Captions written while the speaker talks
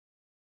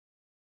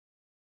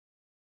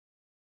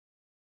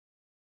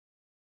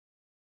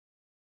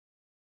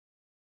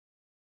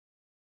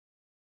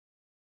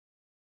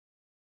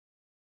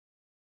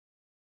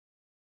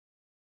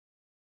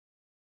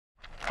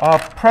Our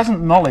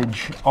present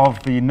knowledge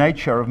of the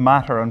nature of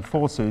matter and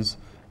forces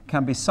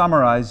can be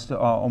summarized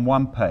on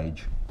one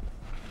page.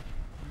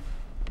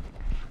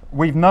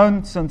 We've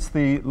known since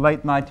the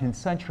late 19th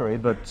century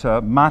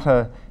that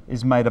matter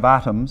is made of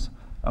atoms,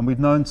 and we've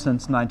known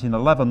since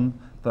 1911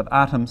 that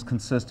atoms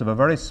consist of a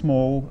very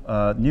small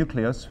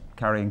nucleus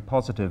carrying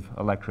positive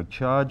electric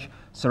charge,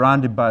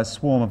 surrounded by a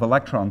swarm of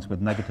electrons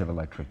with negative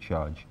electric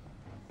charge.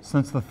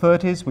 Since the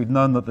 30s, we've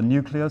known that the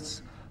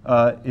nucleus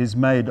is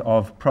made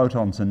of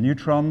protons and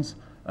neutrons,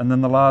 and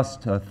in the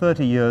last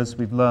 30 years,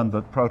 we've learned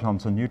that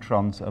protons and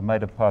neutrons are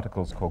made of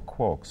particles called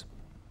quarks.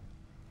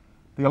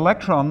 The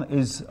electron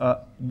is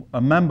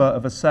a member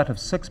of a set of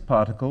 6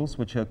 particles,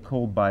 which are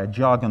called by a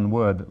jargon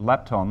word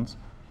leptons.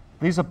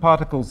 These are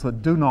particles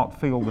that do not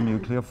feel the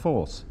nuclear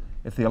force.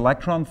 If the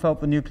electron felt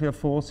the nuclear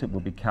force, it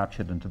would be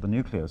captured into the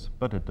nucleus,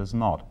 but it does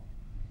not.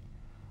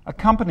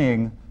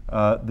 Accompanying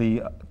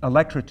the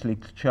electrically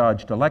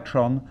charged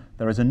electron,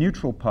 there is a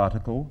neutral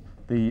particle,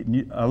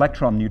 the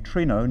electron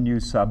neutrino, nu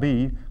sub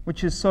e,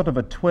 which is sort of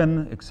a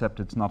twin, except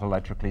it's not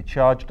electrically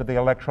charged to the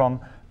electron,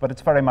 but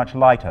it's very much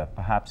lighter,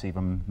 perhaps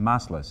even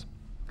massless.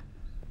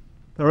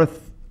 There are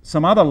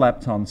some other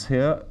leptons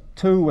here,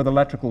 2 with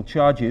electrical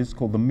charges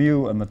called the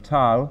mu and the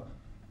tau,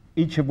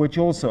 each of which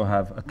also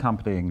have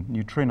accompanying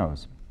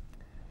neutrinos.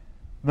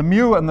 The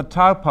mu and the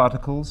tau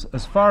particles,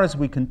 as far as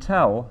we can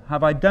tell,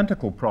 have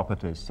identical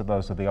properties to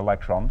those of the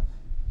electron,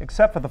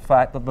 except for the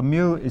fact that the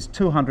mu is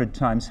 200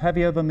 times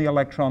heavier than the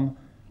electron,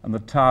 and the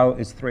tau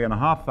is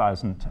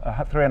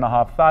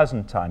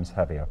 3,500 times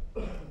heavier.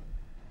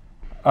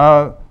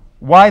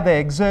 Why they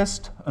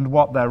exist and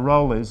what their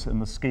role is in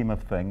the scheme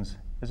of things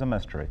is a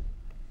mystery.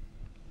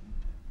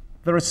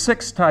 There are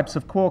 6 types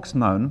of quarks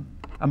known,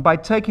 and by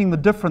taking the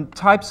different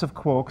types of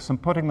quarks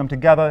and putting them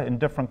together in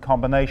different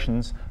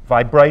combinations,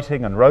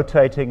 vibrating and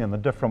rotating in the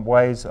different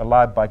ways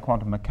allowed by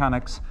quantum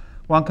mechanics,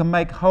 one can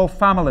make whole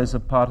families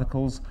of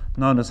particles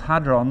known as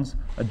hadrons,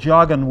 a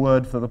jargon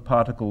word for the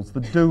particles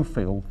that do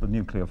feel the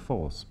nuclear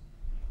force.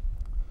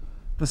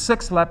 The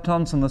 6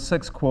 leptons and the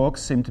 6 quarks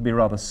seem to be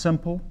rather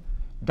simple.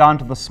 Down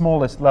to the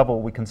smallest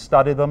level we can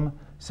study them,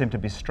 seem to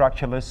be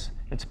structureless.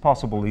 It's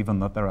possible even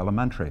that they're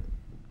elementary.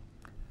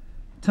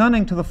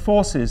 Turning to the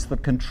forces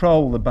that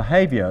control the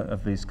behavior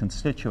of these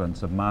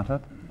constituents of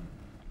matter,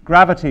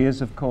 gravity is,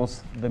 of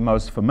course, the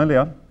most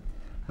familiar.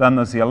 Then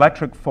there's the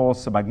electric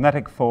force, the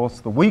magnetic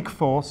force, the weak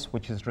force,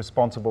 which is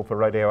responsible for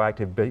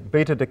radioactive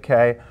beta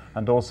decay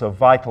and also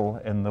vital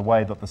in the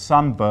way that the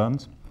sun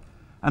burns.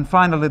 And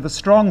finally, the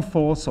strong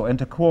force, or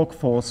interquark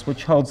force,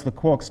 which holds the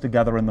quarks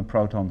together in the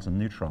protons and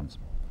neutrons.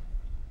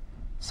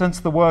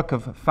 Since the work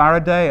of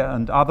Faraday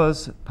and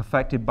others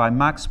perfected by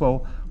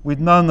Maxwell,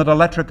 we've known that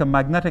electric and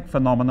magnetic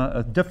phenomena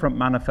are different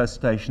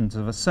manifestations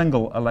of a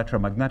single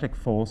electromagnetic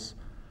force.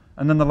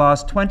 And in the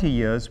last 20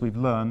 years, we've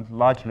learned,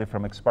 largely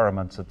from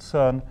experiments at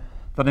CERN,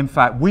 that in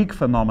fact weak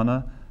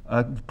phenomena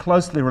are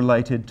closely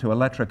related to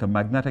electric and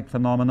magnetic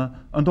phenomena,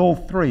 and all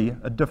 3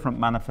 are different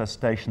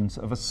manifestations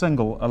of a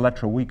single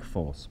electroweak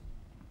force.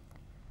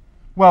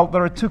 Well,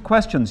 there are 2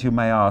 questions you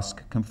may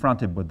ask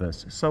confronted with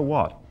this. So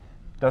what?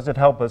 Does it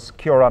help us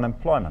cure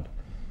unemployment?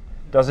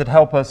 Does it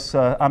help us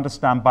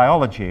understand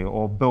biology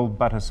or build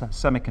better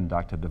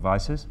semiconductor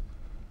devices?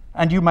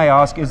 And you may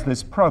ask, is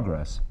this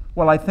progress?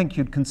 Well, I think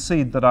you'd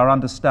concede that our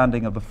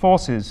understanding of the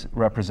forces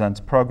represents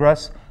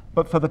progress,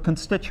 but for the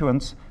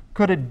constituents,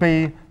 could it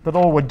be that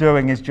all we're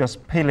doing is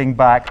just peeling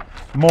back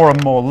more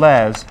and more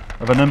layers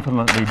of an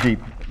infinitely deep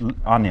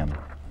onion?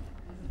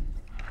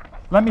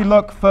 Let me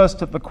look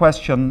first at the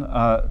question,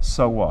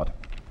 so what?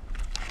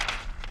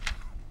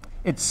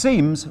 It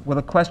seems, with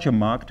a question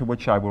mark to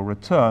which I will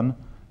return,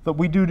 that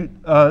we do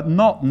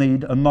not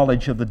need a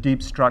knowledge of the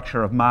deep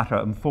structure of matter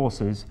and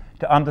forces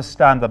to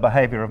understand the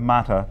behavior of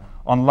matter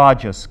on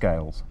larger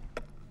scales.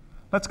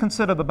 Let's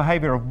consider the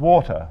behavior of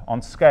water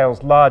on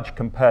scales large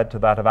compared to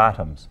that of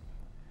atoms.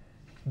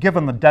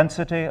 Given the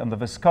density and the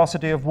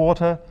viscosity of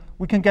water,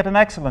 we can get an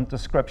excellent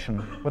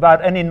description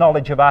without any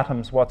knowledge of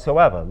atoms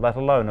whatsoever, let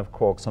alone of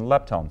quarks and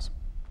leptons.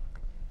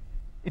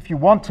 If you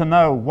want to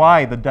know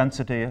why the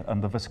density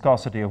and the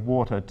viscosity of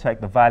water take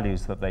the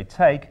values that they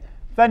take,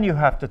 then you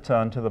have to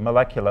turn to the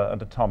molecular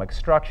and atomic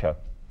structure.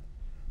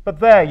 But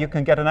there you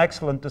can get an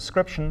excellent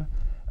description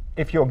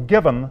if you're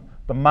given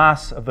the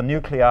mass of the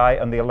nuclei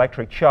and the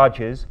electric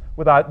charges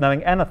without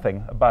knowing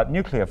anything about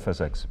nuclear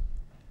physics.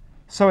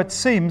 So it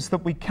seems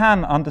that we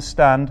can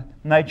understand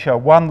nature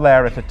one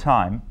layer at a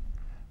time,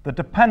 the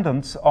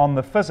dependence on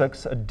the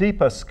physics at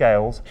deeper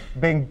scales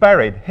being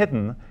buried,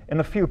 hidden in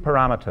a few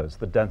parameters,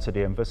 the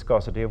density and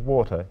viscosity of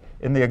water,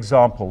 in the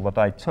example that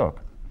I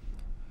took.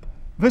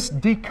 This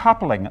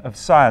decoupling of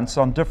science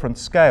on different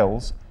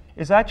scales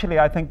is actually,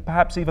 I think,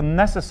 perhaps even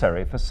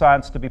necessary for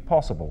science to be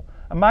possible.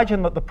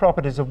 Imagine that the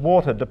properties of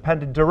water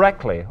depended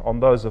directly on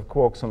those of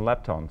quarks and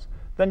leptons.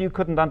 Then you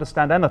couldn't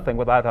understand anything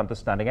without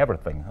understanding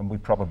everything, and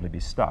we'd probably be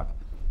stuck.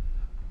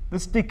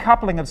 This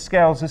decoupling of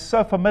scales is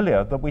so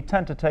familiar that we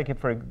tend to take it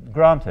for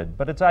granted,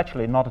 but it's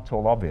actually not at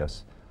all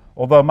obvious,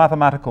 although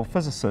mathematical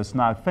physicists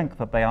now think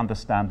that they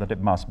understand that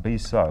it must be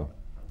so.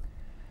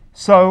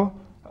 So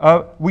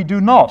we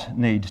do not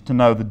need to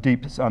know the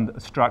deep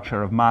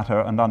structure of matter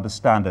and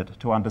understand it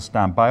to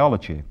understand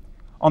biology.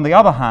 On the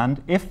other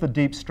hand, if the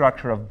deep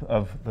structure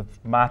of the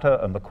matter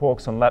and the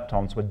quarks and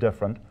leptons were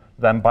different,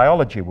 then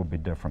biology would be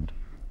different.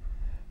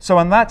 So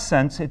in that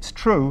sense, it's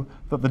true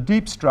that the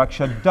deep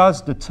structure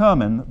does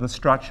determine the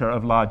structure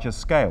of larger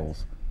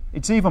scales.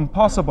 It's even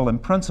possible in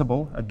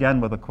principle, again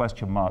with a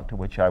question mark to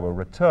which I will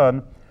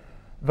return,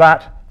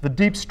 that the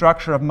deep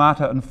structure of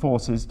matter and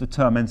forces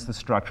determines the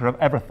structure of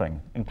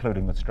everything,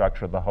 including the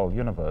structure of the whole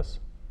universe.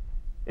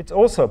 It's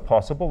also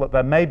possible that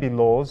there may be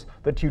laws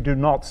that you do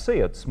not see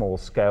at small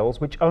scales,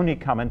 which only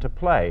come into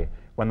play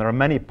when there are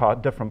many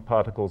different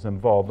particles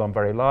involved on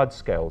very large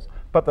scales,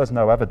 but there's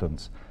no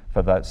evidence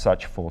for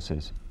such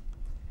forces.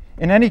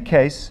 In any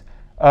case,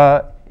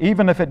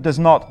 even if it does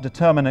not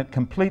determine it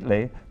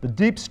completely, the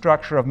deep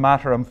structure of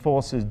matter and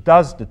forces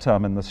does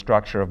determine the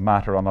structure of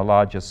matter on a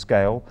larger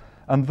scale,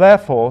 and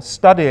therefore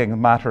studying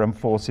matter and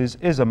forces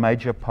is a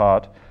major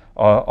part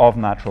of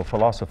natural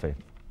philosophy.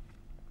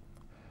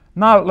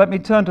 Now let me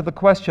turn to the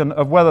question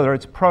of whether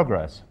it's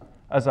progress.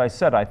 As I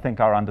said, I think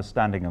our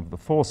understanding of the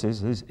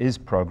forces is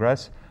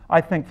progress.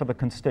 I think for the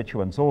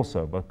constituents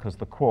also, because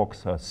the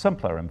quarks are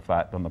simpler, in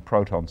fact, than the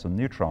protons and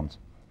neutrons.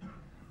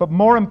 But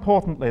more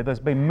importantly, there's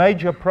been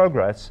major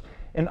progress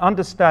in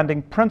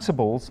understanding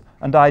principles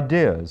and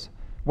ideas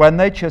where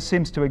nature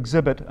seems to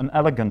exhibit an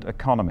elegant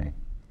economy.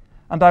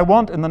 And I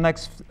want in the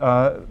next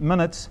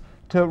minutes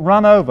to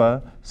run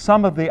over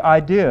some of the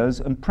ideas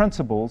and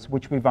principles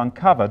which we've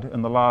uncovered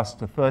in the last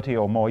 30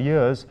 or more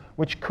years,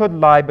 which could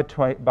lie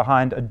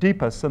behind a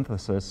deeper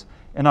synthesis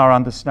in our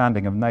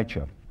understanding of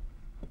nature.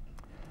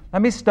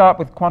 Let me start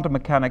with quantum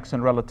mechanics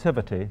and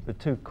relativity, the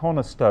two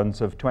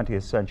cornerstones of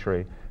 20th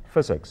century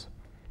physics.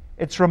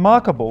 It's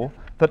remarkable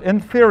that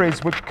in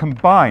theories which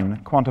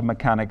combine quantum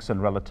mechanics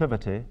and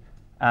relativity,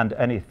 and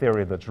any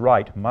theory that's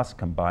right must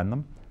combine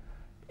them,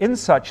 in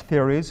such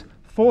theories,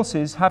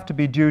 forces have to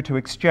be due to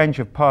exchange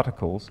of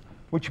particles,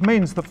 which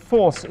means that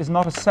force is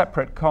not a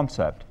separate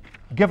concept.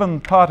 Given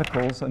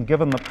particles, and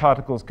given that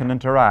particles can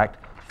interact,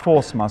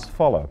 force must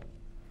follow.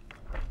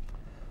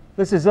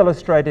 This is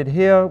illustrated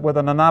here with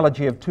an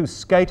analogy of two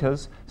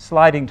skaters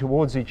sliding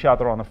towards each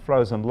other on a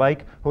frozen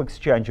lake who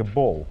exchange a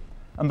ball.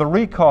 And the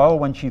recoil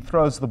when she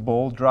throws the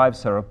ball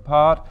drives her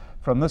apart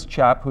from this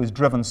chap who is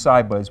driven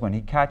sideways when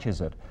he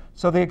catches it.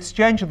 So the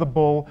exchange of the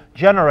ball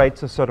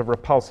generates a sort of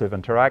repulsive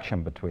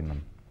interaction between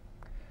them.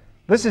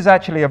 This is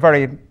actually a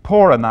very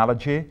poor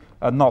analogy,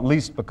 not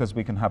least because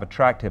we can have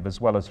attractive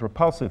as well as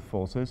repulsive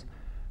forces.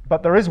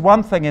 But there is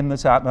one thing in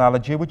this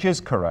analogy which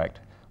is correct,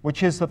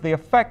 which is that the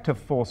effect of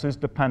forces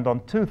depend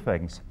on two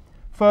things.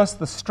 First,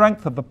 the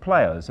strength of the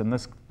players. In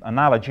this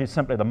analogy,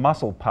 simply the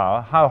muscle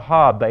power, how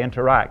hard they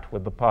interact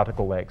with the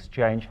particle they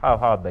exchange, how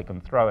hard they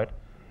can throw it.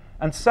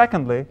 And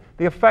secondly,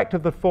 the effect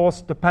of the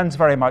force depends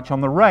very much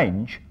on the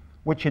range,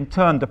 which in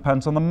turn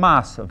depends on the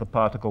mass of the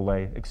particle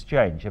they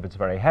exchange. If it's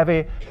very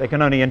heavy, they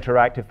can only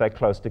interact if they're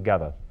close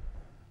together.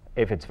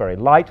 If it's very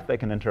light, they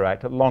can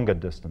interact at longer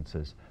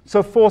distances.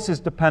 So forces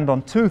depend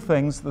on two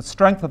things: the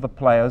strength of the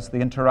players, the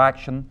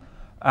interaction,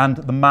 and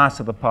the mass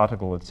of the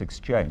particle that's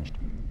exchanged.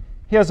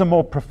 Here's a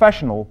more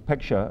professional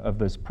picture of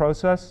this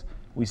process.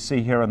 We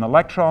see here an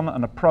electron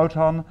and a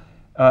proton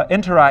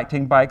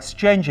interacting by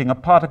exchanging a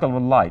particle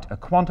of light, a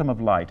quantum of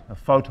light, a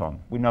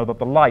photon. We know that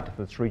the light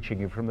that's reaching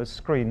you from this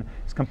screen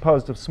is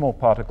composed of small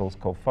particles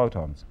called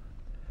photons.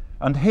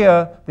 And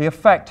here, the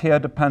effect here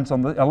depends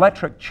on the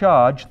electric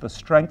charge, the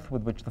strength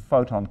with which the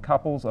photon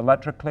couples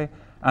electrically,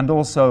 and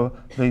also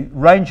the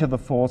range of the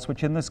force,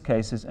 which in this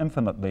case is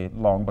infinitely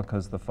long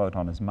because the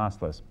photon is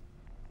massless.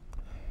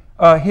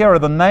 Here are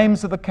the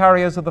names of the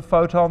carriers of the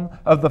photon,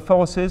 of the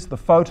forces: the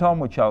photon,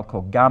 which I'll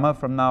call gamma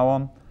from now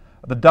on,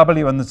 the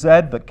W and the Z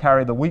that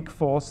carry the weak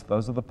force,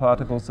 those are the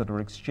particles that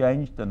are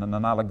exchanged in an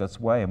analogous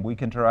way in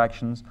weak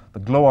interactions, the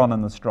gluon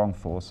and the strong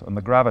force, and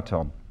the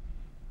graviton.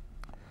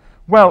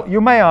 Well, you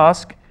may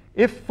ask,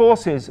 if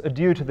forces are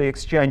due to the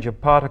exchange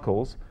of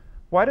particles,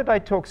 why did I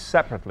talk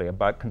separately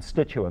about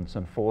constituents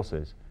and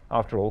forces?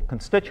 After all,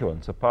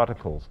 constituents are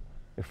particles.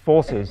 If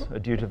forces are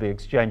due to the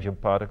exchange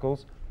of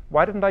particles,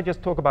 why didn't I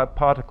just talk about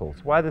particles?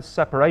 Why this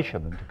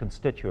separation into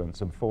constituents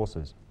and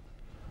forces?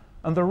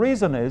 And the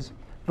reason is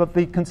that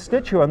the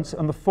constituents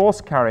and the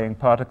force-carrying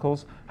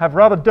particles have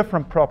rather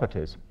different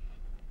properties.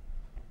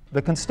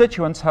 The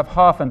constituents have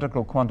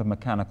half-integral quantum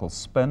mechanical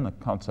spin, a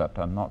concept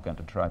I'm not going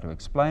to try to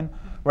explain,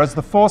 whereas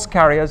the force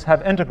carriers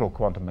have integral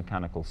quantum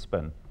mechanical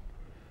spin.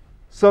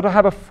 So to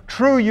have a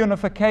true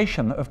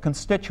unification of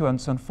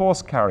constituents and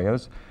force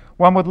carriers,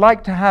 one would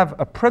like to have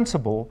a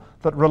principle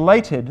that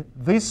related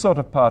these sort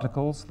of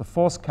particles, the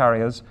force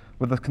carriers,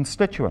 with the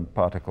constituent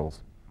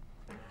particles.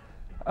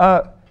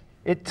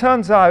 It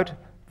turns out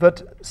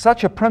that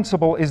such a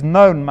principle is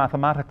known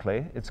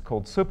mathematically. It's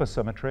called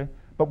supersymmetry,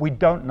 but we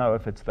don't know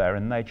if it's there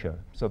in nature.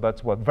 So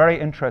that's a very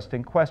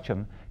interesting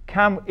question.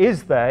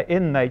 Is there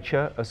in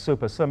nature a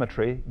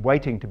supersymmetry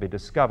waiting to be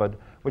discovered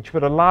which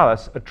would allow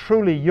us a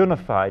truly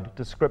unified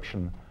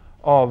description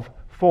of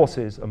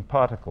forces and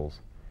particles?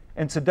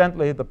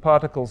 Incidentally, the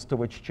particles to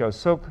which Joe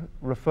Silk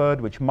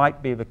referred, which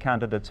might be the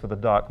candidates for the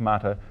dark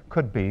matter,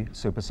 could be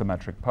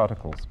supersymmetric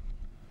particles.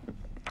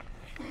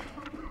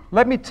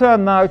 Let me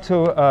turn now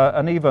to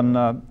an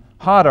even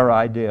harder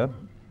idea.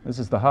 This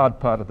is the hard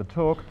part of the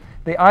talk.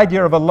 The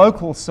idea of a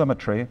local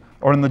symmetry,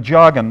 or in the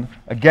jargon,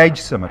 a gauge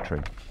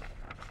symmetry.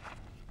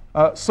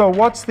 So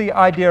what's the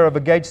idea of a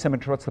gauge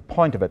symmetry? What's the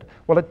point of it?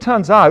 Well, it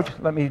turns out,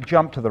 let me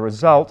jump to the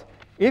result,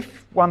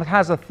 if one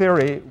has a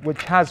theory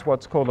which has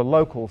what's called a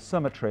local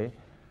symmetry,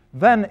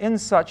 then in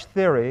such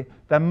theory,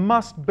 there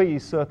must be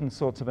certain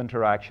sorts of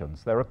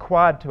interactions. They're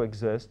required to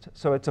exist,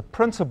 so it's a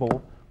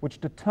principle which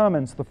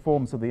determines the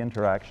forms of the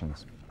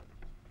interactions.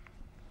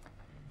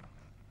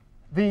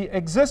 The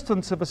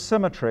existence of a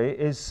symmetry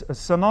is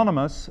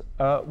synonymous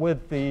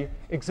with the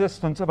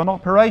existence of an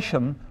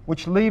operation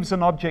which leaves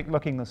an object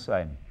looking the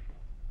same.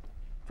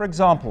 For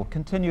example,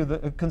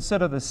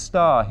 consider this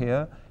star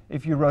here.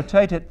 If you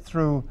rotate it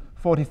through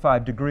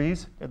 45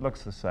 degrees, it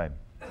looks the same.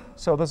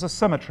 So there's a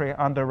symmetry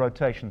under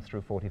rotation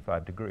through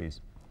 45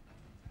 degrees.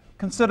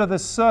 Consider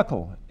this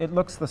circle. It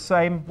looks the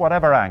same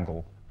whatever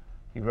angle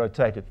you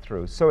rotate it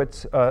through. So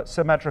it's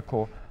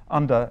symmetrical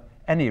under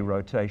any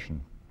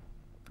rotation.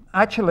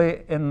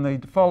 Actually, in the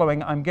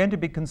following, I'm going to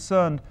be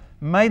concerned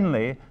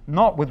mainly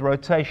not with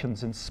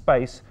rotations in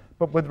space,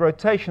 but with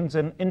rotations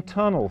in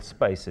internal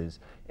spaces,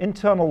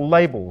 internal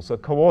labels or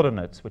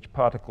coordinates which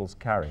particles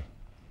carry.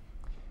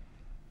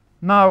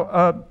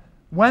 Now,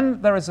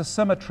 when there is a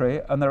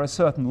symmetry and there are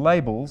certain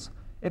labels,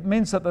 it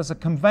means that there's a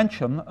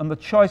convention, and the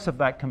choice of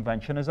that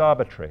convention is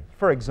arbitrary.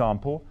 For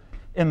example,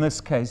 in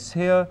this case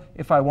here,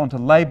 if I want to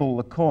label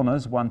the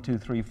corners, 1, 2,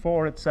 3,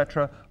 4,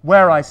 etc.,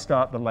 where I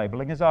start the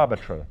labeling is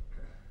arbitrary.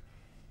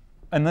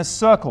 In this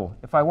circle,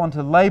 if I want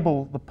to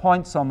label the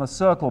points on the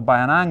circle by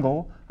an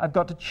angle, I've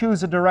got to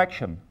choose a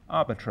direction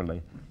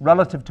arbitrarily,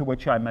 relative to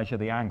which I measure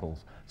the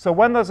angles. So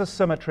when there's a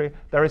symmetry,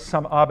 there is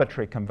some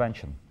arbitrary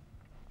convention.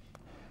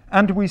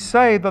 And we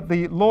say that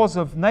the laws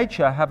of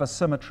nature have a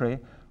symmetry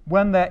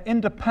when they're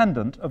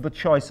independent of the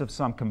choice of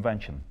some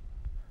convention.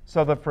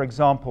 So that, for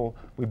example,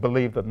 we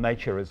believe that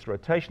nature is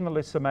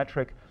rotationally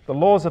symmetric. The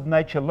laws of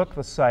nature look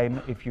the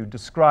same if you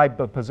describe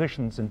the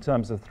positions in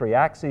terms of 3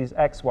 axes,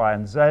 x, y,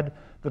 and z.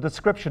 The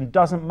description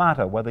doesn't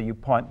matter whether you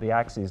point the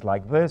axes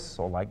like this,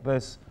 or like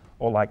this,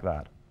 or like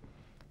that.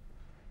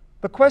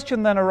 The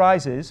question then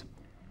arises,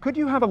 could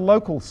you have a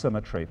local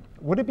symmetry?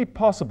 Would it be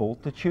possible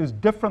to choose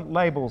different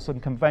labels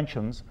and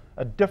conventions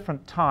at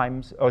different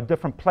times, or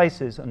different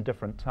places and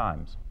different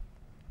times?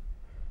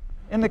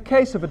 In the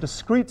case of a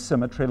discrete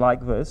symmetry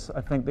like this,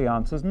 I think the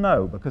answer is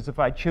no, because if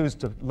I choose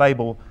to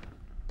label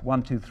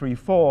 1, 2, 3,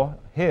 4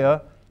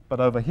 here, but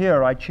over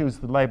here I choose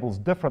the labels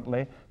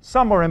differently,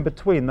 somewhere in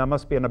between there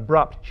must be an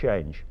abrupt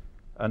change,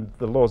 and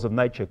the laws of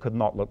nature could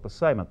not look the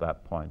same at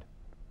that point.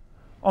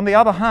 On the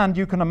other hand,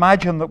 you can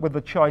imagine that with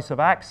the choice of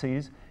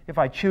axes, if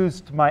I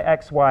choose my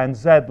x, y, and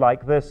z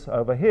like this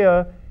over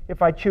here,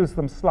 if I choose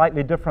them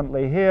slightly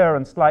differently here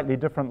and slightly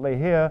differently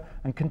here,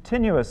 and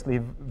continuously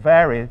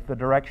vary the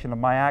direction of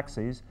my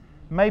axes,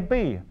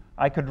 maybe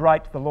I could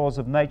write the laws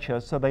of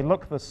nature so they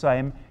look the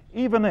same,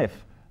 even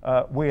if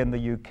we in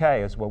the UK,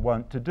 as we're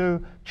wont to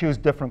do, choose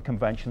different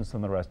conventions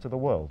than the rest of the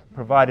world,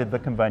 provided the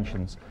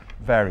conventions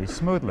vary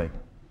smoothly.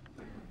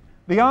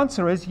 The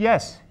answer is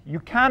yes, you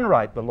can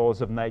write the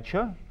laws of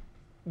nature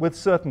with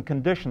certain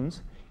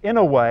conditions in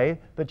a way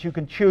that you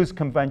can choose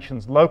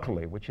conventions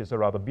locally, which is a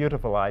rather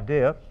beautiful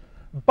idea,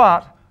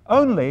 but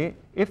only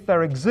if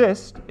there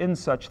exist in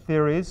such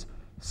theories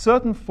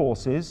certain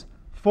forces,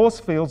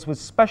 force fields with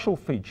special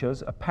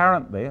features,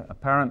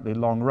 apparently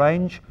long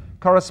range,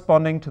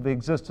 corresponding to the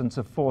existence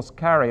of force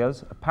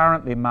carriers,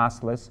 apparently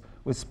massless,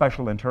 with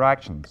special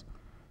interactions.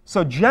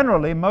 So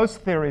generally, most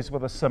theories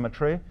with a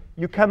symmetry,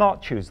 you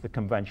cannot choose the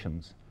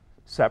conventions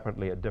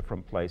separately at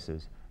different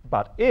places.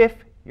 But if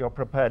you're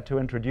prepared to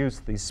introduce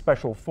these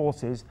special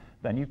forces,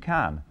 then you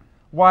can.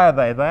 Why are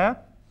they there?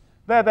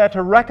 They're there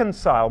to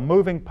reconcile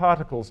moving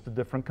particles to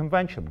different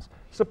conventions.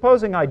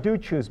 Supposing I do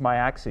choose my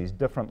axes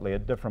differently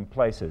at different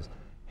places.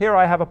 Here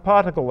I have a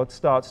particle that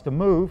starts to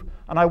move,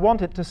 and I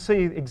want it to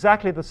see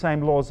exactly the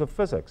same laws of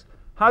physics.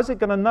 How's it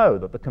going to know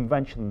that the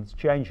convention's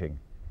changing?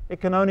 It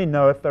can only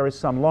know if there is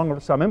some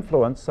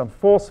influence, some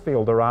force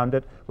field around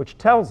it, which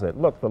tells it,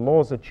 look, the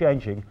laws are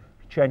changing,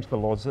 change the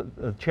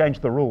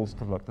rules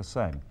to look the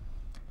same.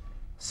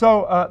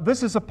 So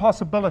this is a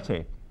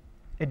possibility.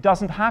 It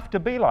doesn't have to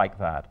be like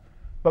that.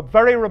 But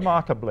very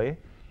remarkably,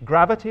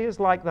 gravity is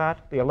like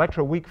that, the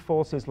electroweak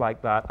force is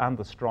like that, and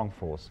the strong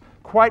force.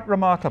 Quite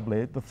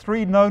remarkably, the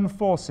 3 known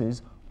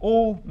forces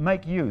all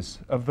make use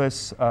of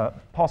this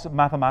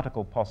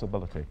mathematical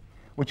possibility,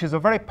 which is a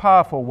very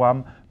powerful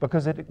one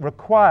because it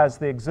requires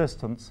the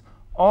existence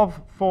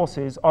of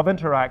forces, of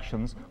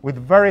interactions with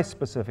very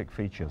specific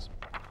features.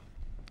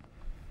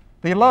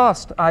 The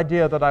last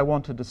idea that I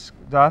want to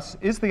discuss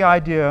is the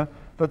idea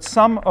that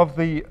some of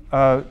the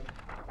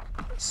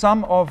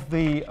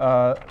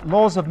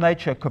laws of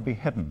nature could be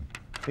hidden.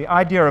 The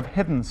idea of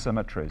hidden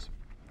symmetries.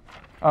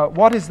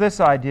 What is this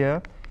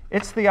idea?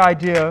 It's the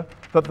idea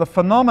that the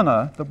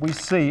phenomena that we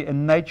see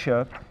in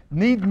nature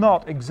need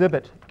not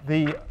exhibit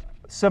the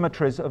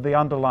symmetries of the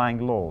underlying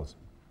laws.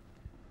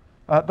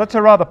 That's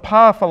a rather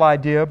powerful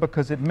idea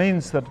because it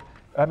means that,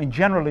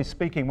 generally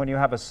speaking, when you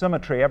have a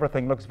symmetry,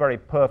 everything looks very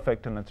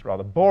perfect and it's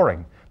rather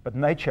boring. But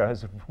nature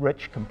has a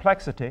rich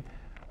complexity.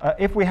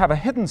 If we have a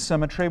hidden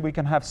symmetry, we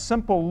can have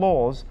simple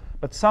laws,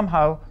 but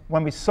somehow,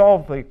 when we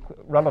solve the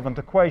relevant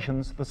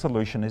equations, the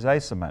solution is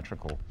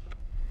asymmetrical.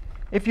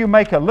 If you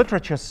make a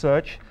literature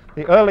search,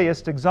 the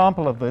earliest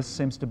example of this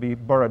seems to be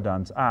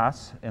Buridan's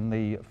ass in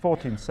the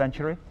 14th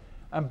century.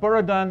 And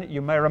Buridan,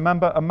 you may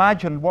remember,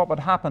 imagined what would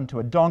happen to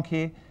a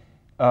donkey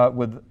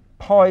with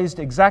poised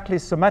exactly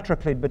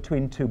symmetrically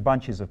between two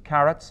bunches of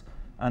carrots.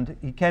 And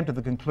he came to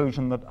the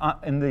conclusion that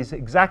in these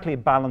exactly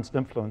balanced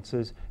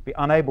influences, be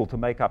unable to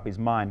make up his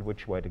mind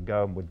which way to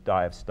go and would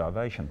die of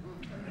starvation.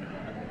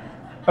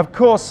 Of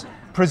course,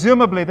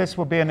 presumably this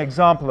would be an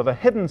example of a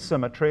hidden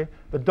symmetry.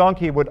 The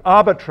donkey would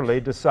arbitrarily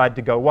decide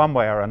to go one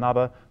way or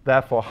another,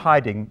 therefore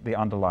hiding the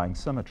underlying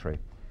symmetry.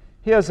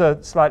 Here's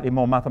a slightly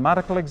more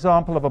mathematical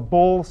example of a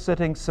ball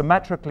sitting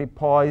symmetrically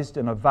poised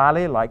in a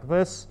valley like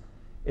this.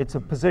 It's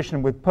a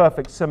position with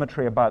perfect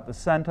symmetry about the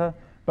center,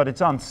 but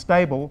it's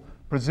unstable.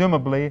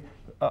 Presumably,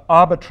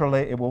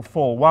 arbitrarily, it will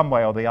fall one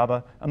way or the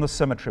other, and the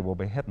symmetry will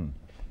be hidden.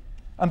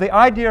 And the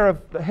idea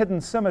of the hidden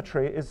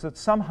symmetry is that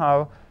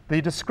somehow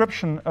the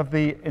description of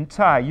the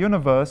entire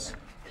universe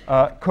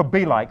could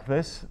be like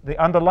this. The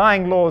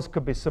underlying laws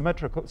could be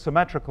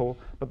symmetrical,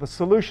 but the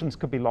solutions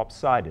could be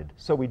lopsided,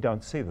 so we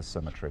don't see the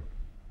symmetry.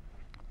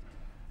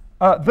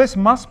 This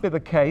must be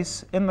the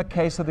case in the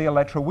case of the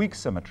electroweak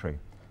symmetry.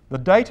 The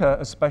data,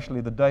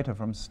 especially the data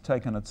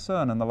taken at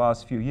CERN in the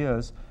last few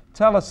years,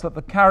 tell us that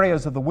the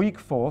carriers of the weak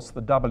force, the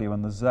W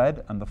and the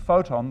Z, and the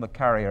photon, the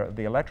carrier of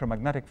the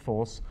electromagnetic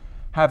force,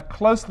 have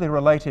closely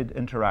related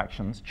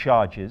interactions,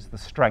 charges, the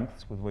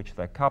strengths with which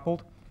they're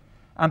coupled.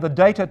 And the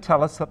data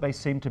tell us that they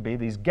seem to be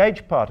these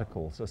gauge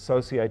particles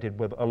associated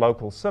with a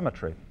local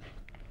symmetry.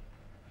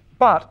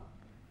 But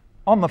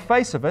on the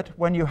face of it,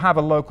 when you have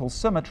a local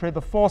symmetry,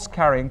 the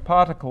force-carrying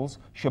particles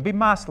should be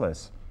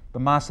massless. The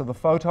mass of the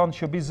photon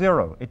should be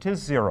 0. It is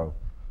 0.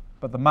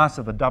 But the mass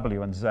of the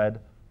W and Z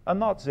are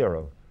not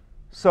 0.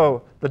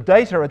 So the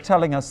data are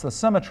telling us the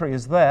symmetry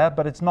is there,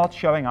 but it's not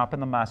showing up in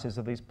the masses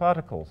of these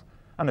particles.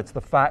 And it's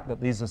the fact that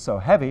these are so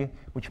heavy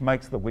which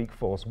makes the weak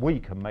force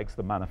weak and makes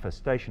the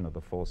manifestation of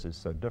the forces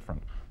so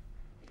different.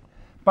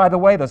 By the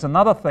way, there's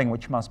another thing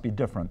which must be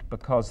different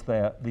because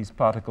these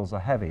particles are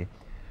heavy.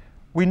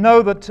 We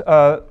know that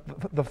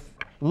the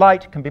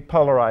light can be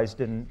polarized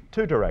in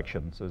two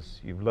directions, as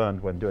you've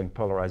learned when doing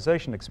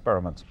polarization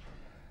experiments.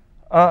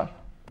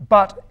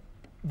 But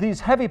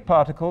these heavy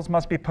particles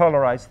must be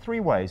polarized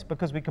three ways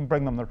because we can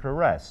bring them to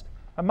rest.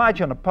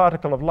 Imagine a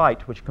particle of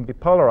light which can be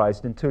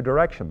polarized in two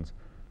directions.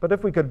 But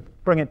if we could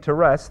bring it to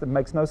rest, it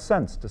makes no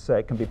sense to say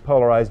it can be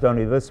polarized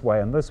only this way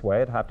and this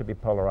way. It'd have to be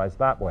polarized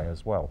that way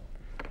as well.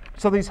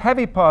 So these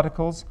heavy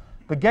particles,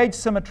 the gauge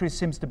symmetry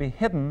seems to be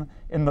hidden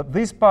in that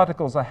these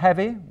particles are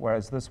heavy,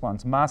 whereas this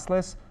one's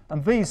massless,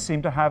 and these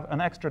seem to have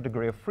an extra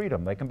degree of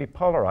freedom. They can be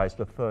polarized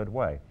a third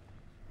way.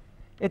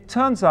 It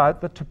turns out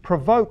that to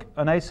provoke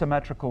an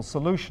asymmetrical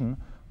solution,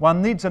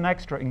 one needs an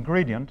extra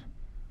ingredient,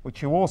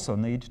 which you also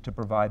need to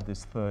provide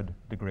this third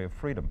degree of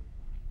freedom.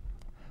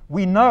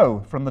 We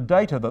know from the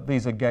data that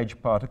these are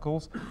gauge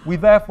particles. We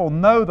therefore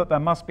know that there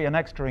must be an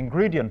extra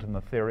ingredient in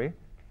the theory,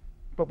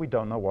 but we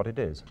don't know what it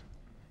is.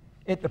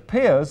 It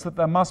appears that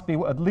there must be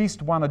at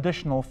least one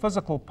additional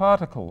physical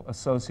particle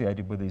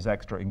associated with these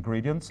extra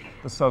ingredients,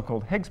 the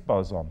so-called Higgs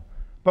boson,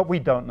 but we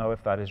don't know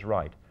if that is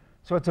right.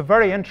 So it's a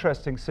very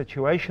interesting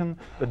situation.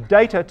 The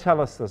data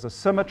tell us there's a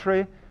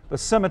symmetry. The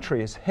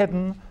symmetry is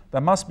hidden.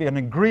 There must be an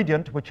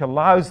ingredient which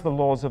allows the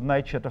laws of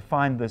nature to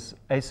find this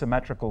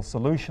asymmetrical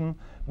solution.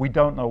 We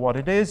don't know what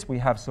it is. We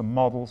have some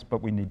models,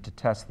 but we need to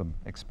test them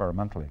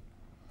experimentally.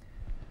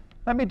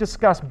 Let me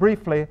discuss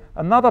briefly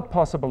another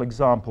possible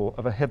example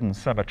of a hidden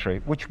symmetry,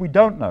 which we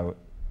don't know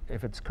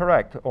if it's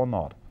correct or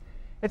not.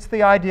 It's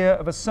the idea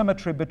of a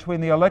symmetry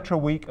between the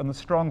electroweak and the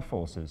strong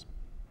forces.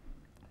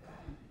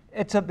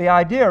 The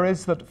idea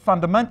is that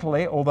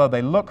fundamentally, although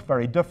they look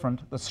very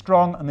different, the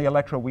strong and the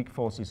electroweak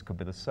forces could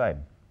be the same.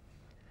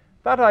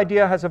 That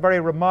idea has a very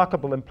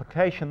remarkable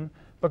implication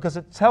because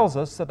it tells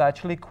us that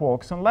actually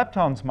quarks and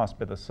leptons must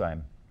be the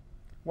same.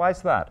 Why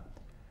is that?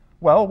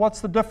 Well, what's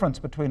the difference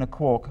between a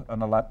quark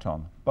and a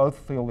lepton? Both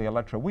feel the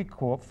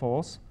electroweak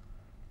force.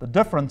 The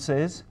difference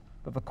is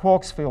that the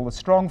quarks feel the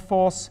strong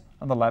force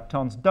and the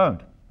leptons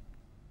don't.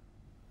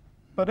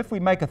 But if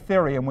we make a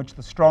theory in which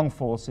the strong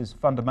force is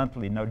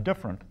fundamentally no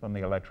different than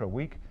the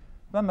electroweak,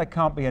 then there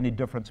can't be any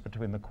difference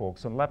between the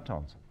quarks and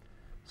leptons.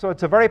 So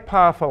it's a very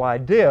powerful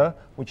idea,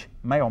 which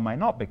may or may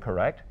not be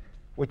correct,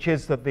 which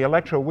is that the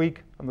electroweak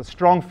and the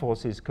strong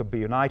forces could be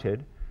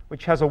united,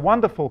 which has a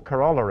wonderful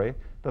corollary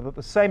that at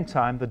the same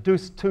time the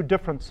two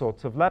different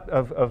sorts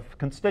of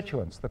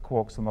constituents, the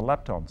quarks and the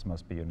leptons,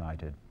 must be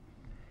united.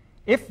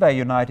 If they're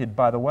united,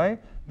 by the way,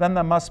 then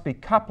there must be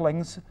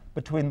couplings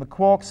between the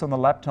quarks and the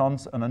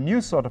leptons and a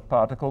new sort of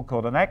particle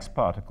called an X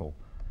particle.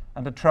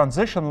 And a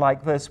transition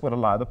like this would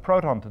allow the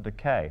proton to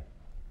decay.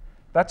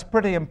 That's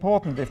pretty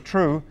important if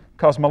true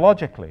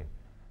cosmologically,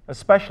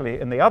 especially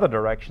in the other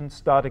direction,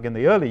 starting in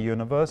the early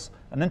universe.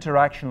 An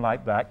interaction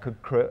like that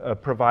could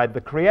provide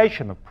the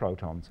creation of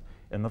protons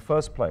in the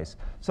first place.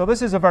 So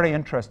this is a very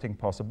interesting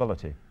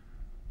possibility.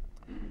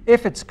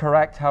 If it's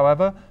correct,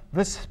 however,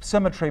 this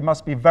symmetry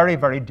must be very,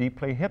 very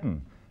deeply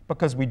hidden,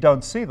 because we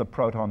don't see the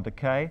proton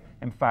decay.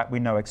 In fact, we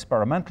know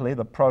experimentally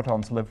that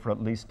protons live for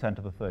at least 10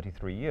 to the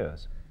 33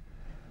 years.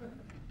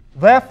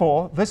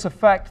 Therefore, the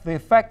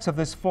effects of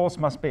this force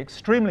must be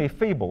extremely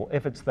feeble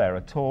if it's there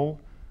at all,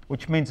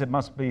 which means it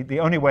must be, the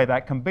only way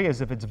that can be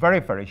is if it's very,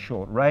 very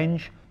short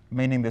range,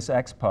 meaning this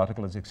X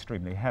particle is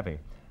extremely heavy.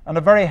 And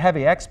a very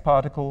heavy X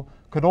particle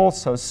could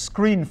also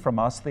screen from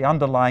us the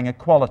underlying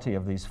equality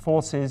of these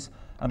forces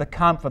and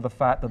account for the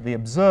fact that the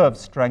observed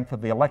strength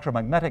of the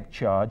electromagnetic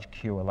charge,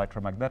 Q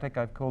electromagnetic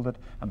I've called it,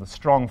 and the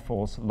strong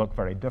force look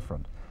very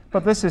different.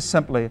 But this is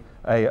simply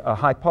a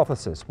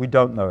hypothesis. We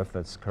don't know if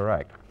that's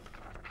correct.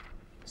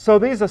 So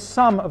these are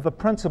some of the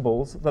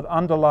principles that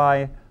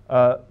underlie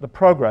the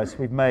progress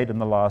we've made in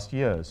the last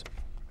years.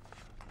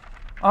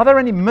 Are there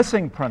any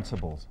missing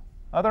principles?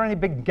 Are there any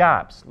big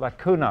gaps,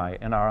 lacunae,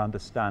 in our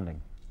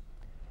understanding?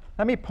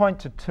 Let me point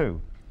to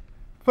two.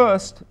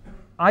 First,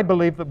 I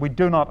believe that we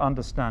do not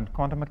understand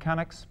quantum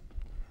mechanics,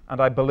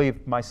 and I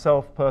believe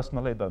myself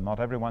personally, though not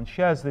everyone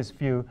shares this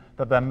view,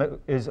 that there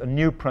is a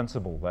new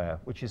principle there,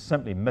 which is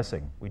simply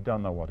missing. We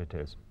don't know what it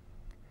is.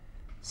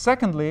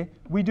 Secondly,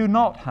 we do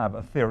not have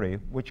a theory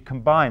which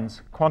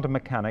combines quantum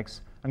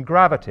mechanics and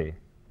gravity.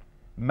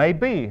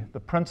 Maybe the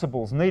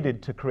principles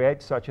needed to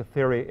create such a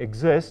theory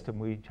exist, and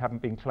we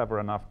haven't been clever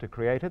enough to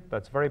create it.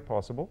 That's very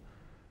possible.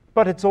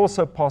 But it's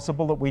also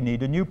possible that we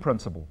need a new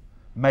principle.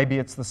 Maybe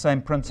it's the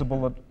same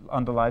principle that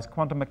underlies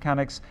quantum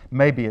mechanics.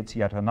 Maybe it's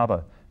yet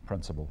another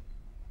principle.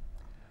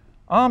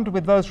 Armed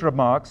with those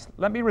remarks,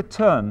 let me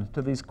return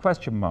to these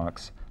question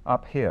marks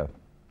up here.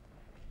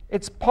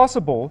 It's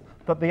possible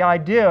that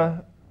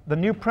the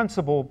new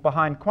principle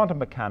behind quantum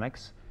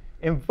mechanics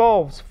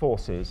involves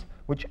forces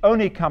which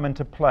only come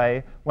into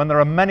play when there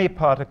are many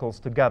particles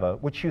together,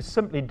 which you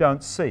simply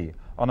don't see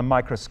on a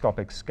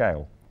microscopic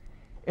scale.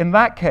 In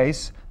that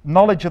case,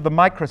 knowledge of the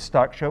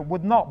microstructure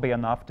would not be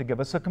enough to give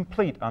us a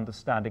complete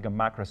understanding of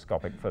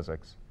macroscopic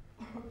physics.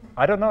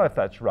 I don't know if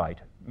that's right.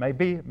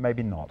 Maybe,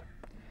 maybe not.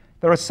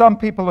 There are some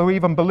people who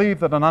even believe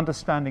that an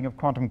understanding of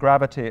quantum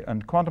gravity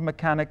and quantum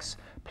mechanics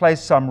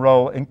plays some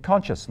role in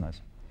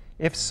consciousness.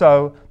 If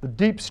so, the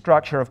deep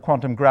structure of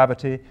quantum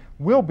gravity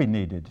will be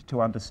needed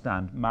to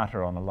understand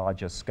matter on a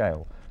larger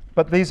scale.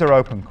 But these are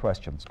open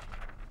questions.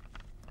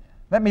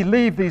 Let me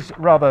leave these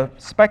rather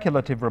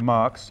speculative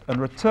remarks and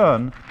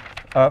return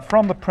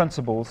from the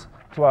principles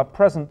to our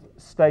present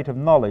state of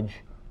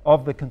knowledge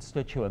of the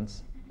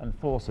constituents and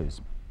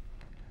forces.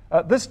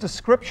 This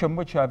description,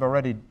 which I've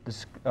already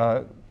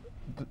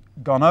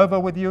gone over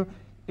with you,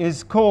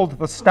 is called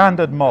the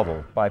Standard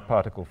Model by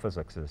particle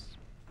physicists.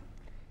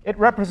 It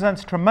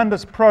represents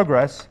tremendous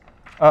progress,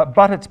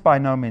 but it's by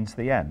no means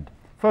the end.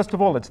 First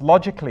of all, it's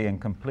logically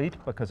incomplete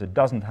because it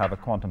doesn't have a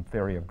quantum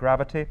theory of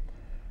gravity,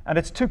 and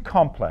it's too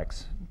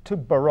complex, too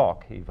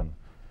baroque even.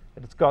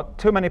 It's got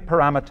too many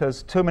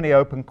parameters, too many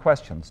open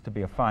questions to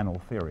be a final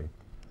theory.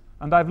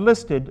 And I've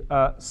listed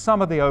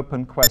some of the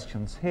open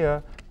questions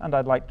here, and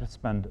I'd like to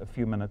spend a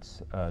few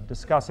minutes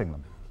discussing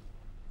them.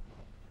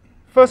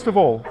 First of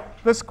all,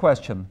 this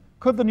question: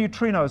 could the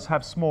neutrinos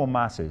have small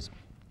masses?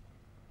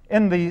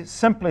 In the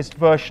simplest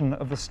version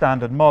of the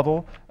Standard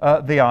Model,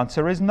 the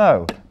answer is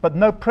no. But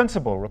no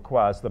principle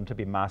requires them to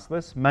be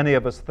massless. Many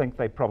of us think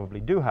they probably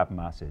do have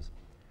masses.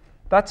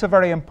 That's a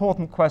very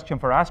important question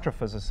for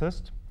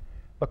astrophysicists,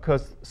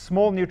 because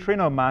small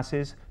neutrino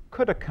masses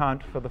could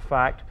account for the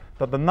fact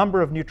that the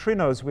number of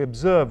neutrinos we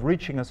observe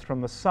reaching us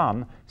from the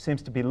sun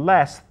seems to be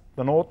less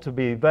than ought to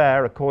be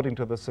there according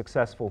to the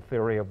successful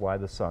theory of why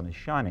the sun is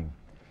shining.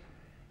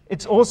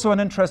 It's also an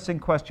interesting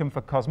question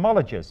for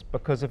cosmologists,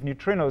 because if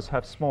neutrinos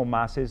have small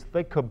masses,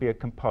 they could be a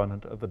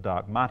component of the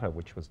dark matter,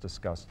 which was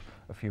discussed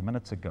a few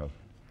minutes ago.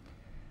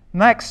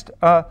 Next,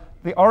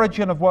 the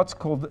origin of what's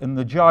called in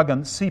the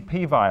jargon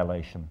CP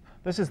violation.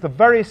 This is the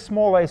very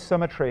small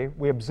asymmetry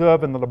we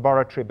observe in the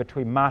laboratory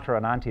between matter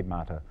and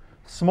antimatter.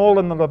 Small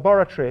in the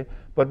laboratory,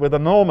 but with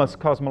enormous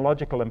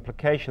cosmological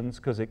implications,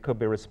 because it could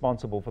be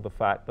responsible for the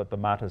fact that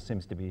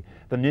the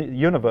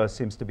universe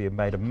seems to be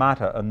made of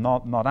matter and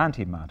not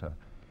antimatter.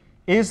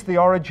 Is the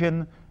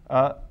origin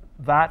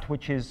that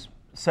which is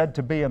said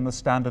to be in the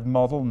Standard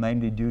Model,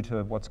 namely due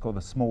to what's called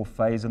a small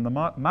phase in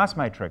the mass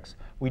matrix?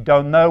 We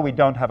don't know. We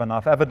don't have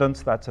enough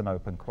evidence. That's an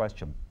open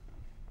question.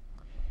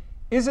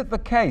 Is it the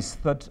case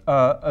that,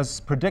 as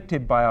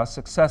predicted by our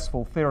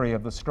successful theory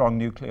of the strong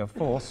nuclear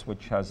force,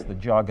 which has the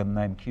jargon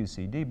name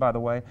QCD, by the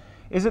way,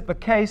 is it the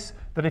case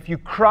that if you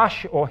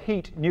crush or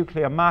heat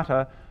nuclear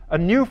matter, a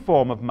new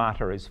form of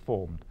matter is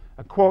formed,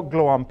 a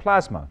quark-gluon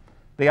plasma?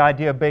 The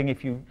idea being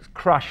if you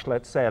crush,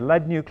 let's say, a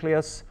lead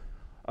nucleus,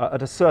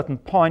 at a certain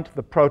point,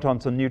 the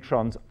protons and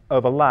neutrons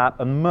overlap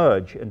and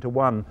merge into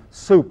one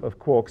soup of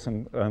quarks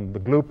and the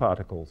glue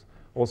particles.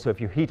 Also, if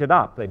you heat it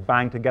up, they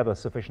bang together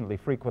sufficiently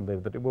frequently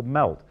that it will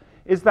melt.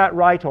 Is that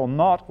right or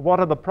not?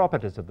 What are the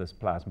properties of this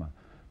plasma?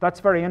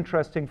 That's very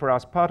interesting for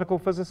us particle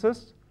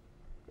physicists.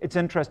 It's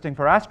interesting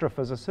for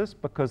astrophysicists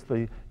because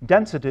the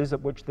densities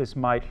at which this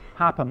might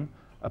happen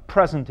are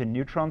present in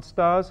neutron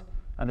stars,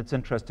 and it's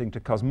interesting to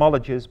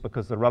cosmologists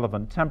because the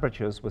relevant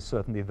temperatures were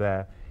certainly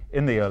there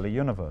in the early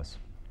universe.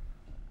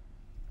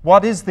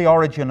 What is the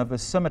origin of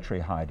this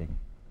symmetry hiding?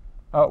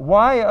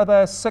 Why are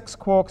there 6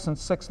 quarks and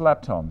 6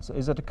 leptons?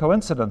 Is it a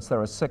coincidence there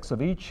are 6 of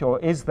each, or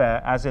is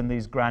there, as in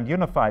these grand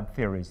unified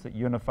theories that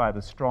unify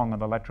the strong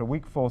and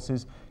electroweak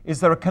forces, is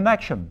there a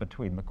connection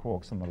between the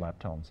quarks and the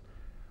leptons?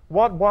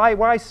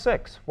 Why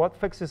 6? What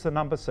fixes the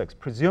number 6?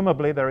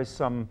 Presumably there is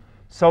some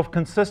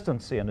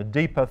self-consistency in a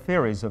deeper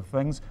theories of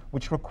things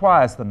which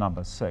requires the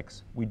number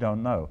 6. We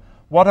don't know.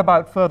 What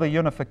about further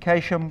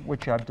unification,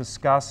 which I've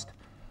discussed,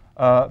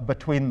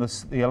 between the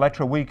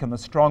electroweak and the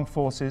strong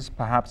forces,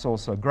 perhaps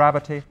also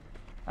gravity?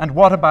 And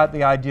what about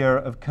the idea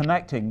of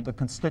connecting the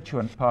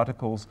constituent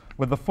particles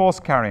with the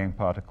force-carrying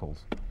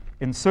particles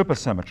in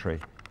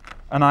supersymmetry?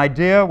 An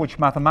idea which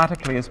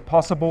mathematically is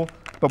possible,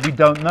 but we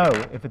don't know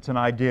if it's an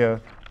idea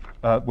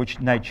which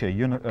nature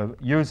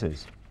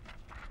uses.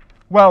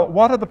 Well,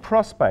 what are the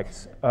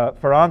prospects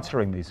for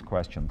answering these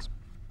questions?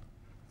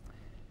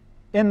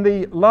 In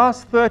the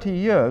last 30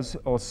 years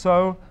or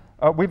so,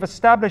 we've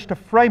established a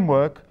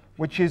framework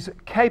which is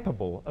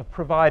capable of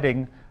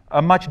providing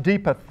a much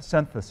deeper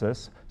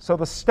synthesis, so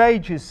the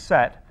stage is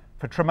set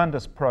for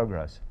tremendous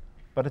progress,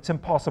 but it's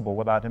impossible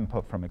without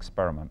input from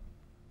experiment.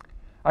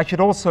 I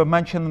should also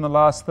mention in the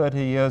last 30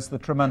 years the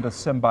tremendous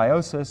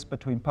symbiosis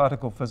between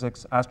particle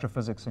physics,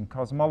 astrophysics, and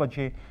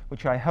cosmology,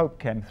 which I hope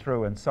came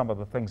through in some of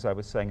the things I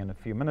was saying in a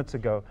few minutes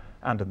ago,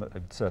 and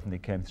it certainly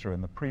came through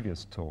in the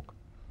previous talk.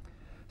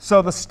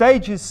 So the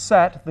stage is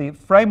set, the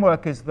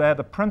framework is there,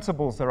 the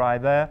principles are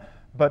there,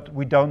 but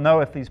we don't know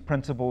if these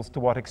principles, to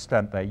what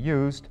extent they're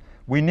used.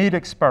 We need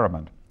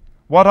experiment.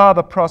 What are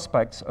the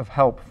prospects of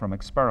help from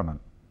experiment?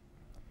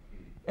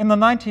 In the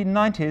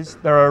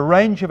 1990s, there are a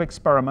range of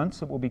experiments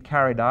that will be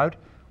carried out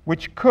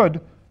which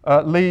could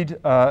lead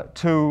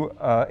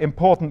to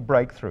important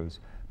breakthroughs.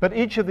 But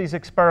each of these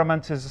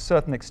experiments is, to a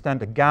certain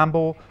extent, a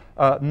gamble.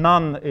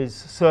 None is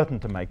certain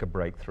to make a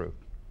breakthrough.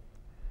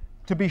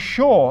 To be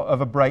sure of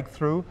a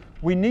breakthrough,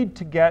 we need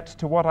to get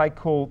to what I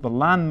call the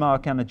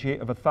landmark energy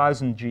of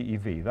 1,000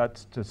 GeV.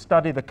 That's to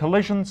study the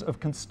collisions of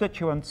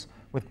constituents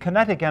with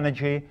kinetic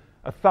energy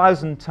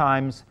 1,000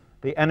 times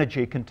the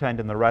energy contained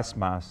in the rest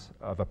mass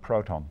of a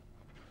proton.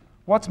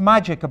 What's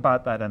magic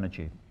about that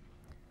energy?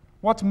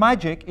 What's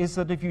magic is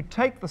that if you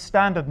take the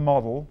standard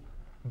model,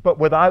 but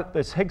without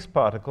this Higgs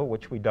particle,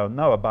 which we don't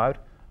know about,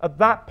 at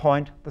that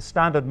point, the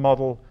standard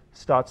model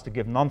starts to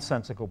give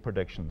nonsensical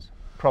predictions,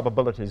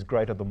 probabilities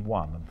greater than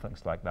 1 and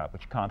things like that,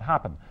 which can't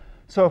happen.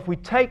 So if we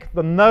take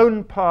the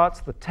known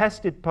parts, the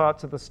tested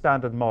parts of the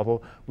standard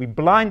model, we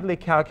blindly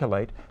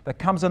calculate, there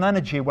comes an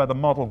energy where the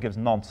model gives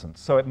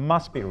nonsense, so it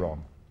must be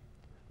wrong.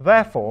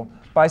 Therefore,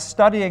 by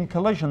studying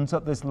collisions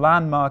at this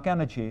landmark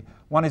energy,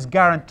 one is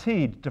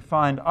guaranteed to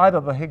find either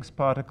the Higgs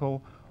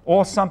particle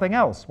or something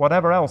else,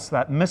 whatever else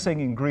that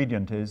missing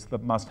ingredient is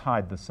that must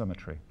hide the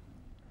symmetry.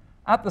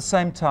 At the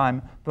same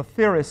time, the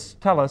theorists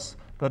tell us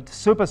that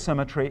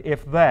supersymmetry,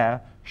 if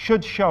there,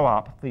 should show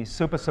up the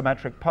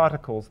supersymmetric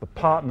particles, the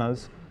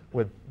partners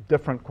with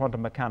different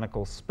quantum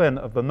mechanical spin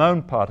of the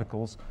known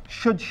particles,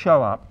 should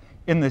show up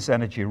in this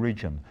energy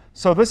region.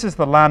 So this is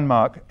the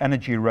landmark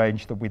energy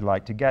range that we'd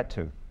like to get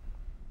to.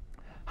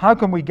 How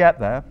can we get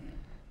there?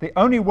 The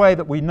only way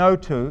that we know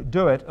to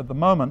do it at the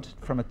moment,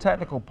 from a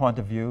technical point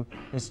of view,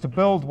 is to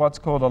build what's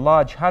called a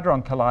Large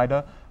Hadron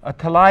Collider,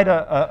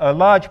 a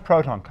large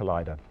proton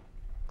collider.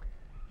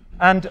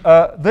 And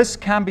this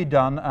can be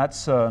done at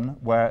CERN,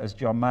 where, as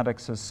John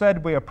Maddox has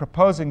said, we are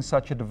proposing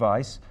such a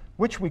device,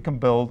 which we can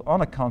build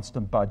on a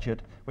constant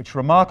budget, which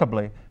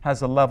remarkably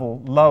has a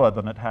level lower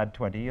than it had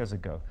 20 years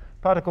ago.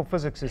 Particle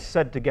physics is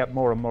said to get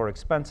more and more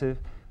expensive,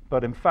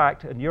 but in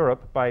fact, in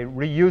Europe, by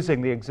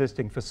reusing the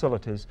existing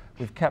facilities,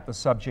 we've kept the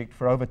subject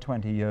for over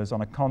 20 years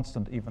on a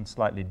constant, even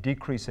slightly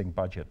decreasing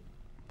budget.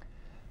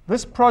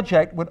 This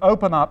project would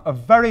open up a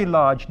very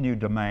large new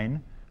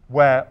domain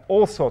where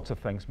all sorts of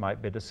things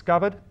might be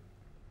discovered,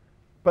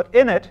 but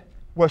in it,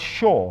 we're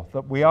sure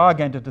that we are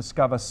going to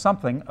discover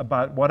something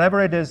about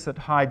whatever it is that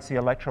hides the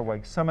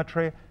electroweak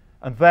symmetry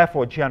and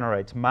therefore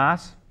generates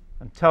mass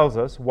and tells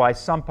us why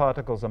some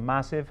particles are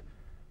massive,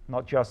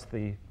 not just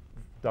the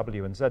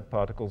W and Z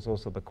particles,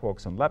 also the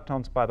quarks and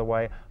leptons, by the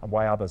way, and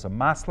why others are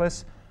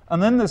massless.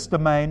 And in this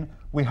domain,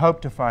 we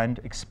hope to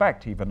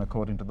expect even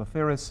according to the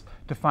theorists,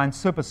 to find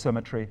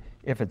supersymmetry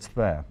if it's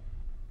there.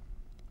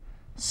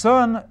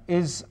 CERN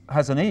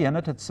has an E in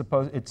it. It's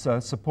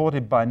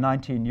supported by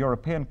 19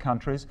 European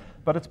countries,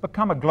 but it's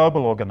become a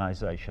global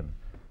organization.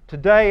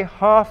 Today,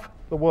 half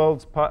the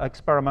world's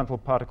experimental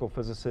particle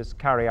physicists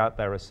carry out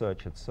their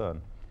research at CERN.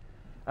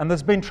 And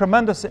there's been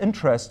tremendous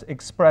interest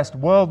expressed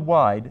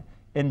worldwide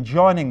in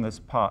joining this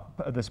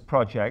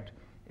project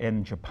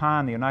in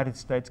Japan, the United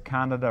States,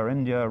 Canada,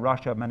 India,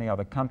 Russia, many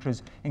other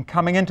countries, in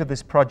coming into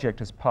this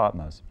project as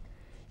partners.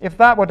 If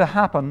that were to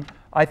happen,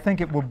 I think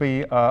it would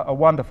be a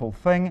wonderful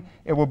thing.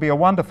 It would be a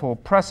wonderful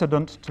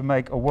precedent to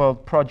make a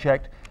world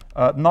project,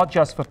 not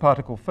just for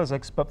particle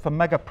physics, but for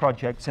mega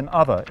projects in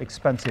other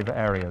expensive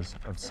areas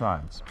of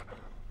science.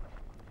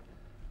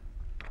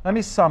 Let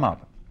me sum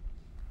up.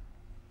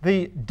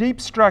 The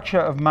deep structure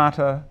of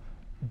matter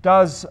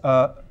does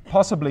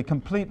possibly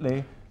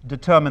completely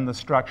determine the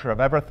structure of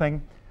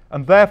everything,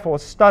 and therefore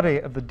study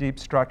of the deep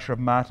structure of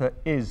matter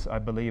is, I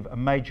believe, a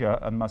major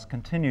and must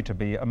continue to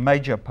be a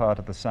major part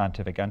of the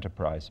scientific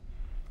enterprise.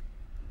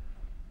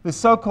 The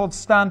so-called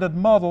standard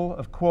model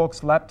of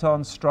quarks,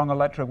 leptons, strong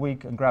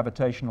electroweak and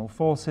gravitational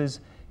forces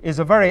is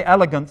a very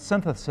elegant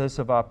synthesis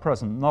of our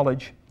present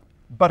knowledge,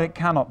 but it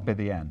cannot be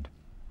the end.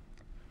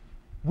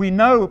 We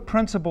know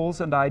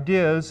principles and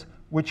ideas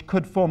which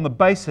could form the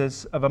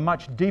basis of a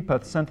much deeper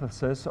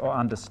synthesis or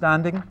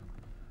understanding,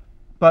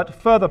 but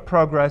further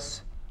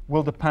progress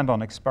will depend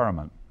on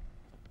experiment.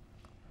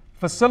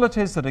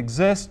 Facilities that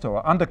exist or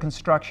are under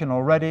construction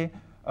already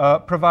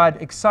provide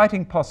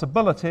exciting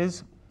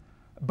possibilities,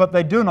 but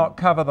they do not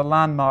cover the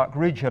landmark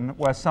region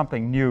where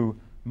something new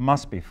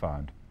must be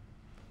found.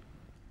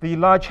 The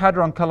Large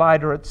Hadron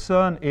Collider at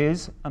CERN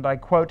is, and I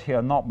quote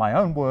here not my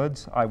own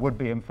words, I would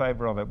be in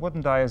favor of it,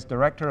 wouldn't I, as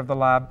director of the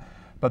lab,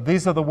 but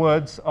these are the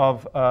words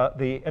of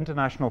the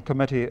International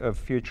Committee for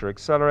Future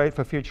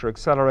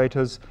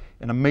Accelerators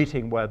in a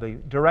meeting where the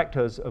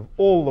directors of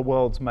all the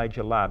world's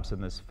major labs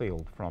in this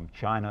field, from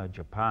China,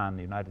 Japan,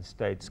 the United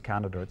States,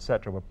 Canada,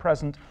 etc., were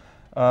present,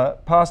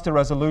 passed a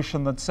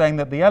resolution that's saying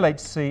that the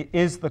LHC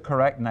is the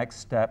correct next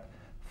step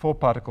for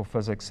particle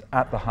physics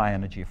at the high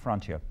energy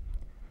frontier.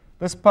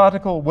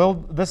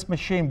 This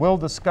machine will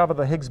discover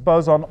the Higgs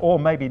boson, or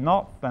maybe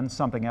not, then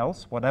something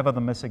else, whatever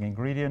the missing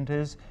ingredient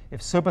is.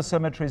 If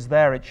supersymmetry is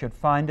there, it should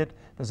find it.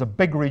 There's a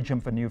big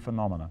region for new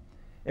phenomena.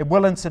 It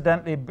will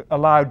incidentally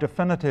allow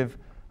definitive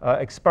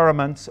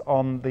experiments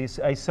on the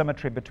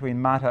asymmetry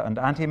between matter and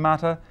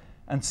antimatter.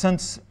 And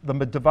since the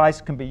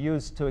device can be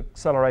used to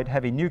accelerate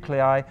heavy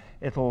nuclei,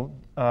 it'll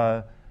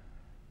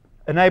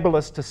enable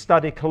us to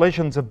study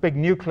collisions of big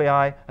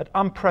nuclei at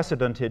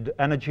unprecedented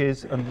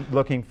energies and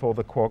looking for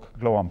the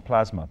quark-gluon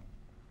plasma.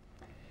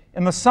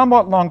 In the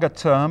somewhat longer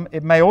term,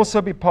 it may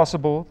also be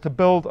possible to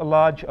build a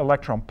large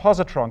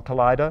electron-positron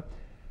collider,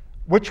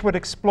 which would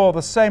explore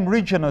the same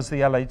region as the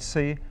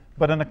LHC,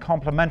 but in a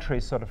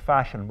complementary sort of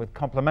fashion, with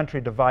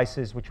complementary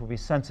devices which will be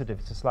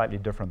sensitive to slightly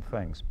different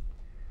things.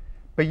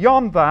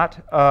 Beyond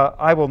that,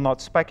 I will not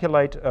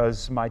speculate,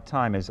 as my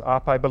time is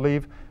up, I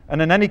believe.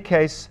 And in any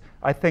case,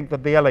 I think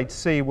that the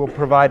LHC will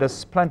provide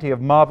us plenty of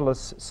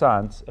marvelous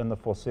science in the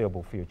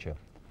foreseeable future.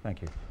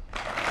 Thank you.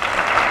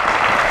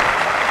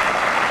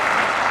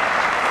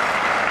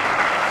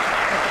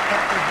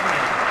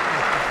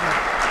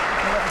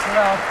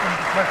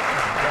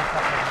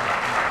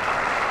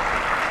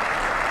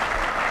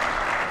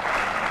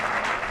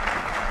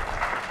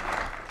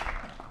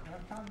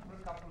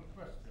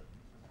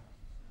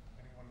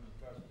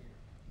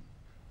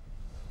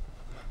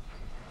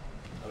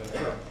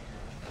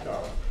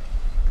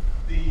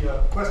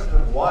 Question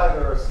of why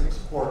there are 6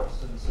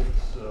 quarks and 6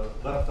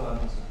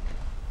 leptons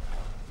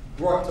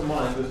brought to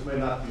mind, this may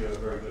not be a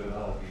very good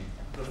analogy,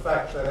 the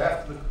fact that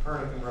after the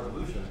Copernican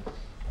revolution,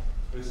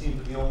 there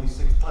seemed to be only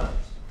 6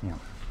 planets. Yeah.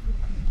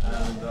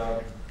 And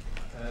there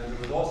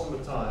was also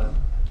a time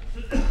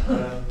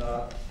when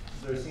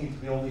there seemed to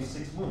be only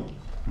 6 moons.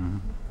 Mm-hmm.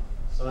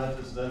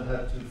 Scientists then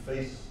had to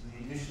face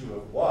the issue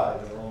of why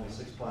there were only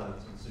 6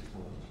 planets and 6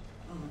 moons.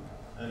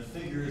 And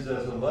figures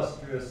as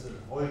illustrious as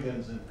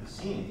Huygens and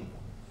Cassini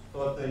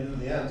thought they knew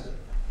the answer.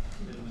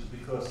 It was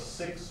because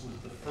 6 was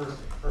the first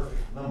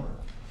perfect number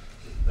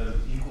that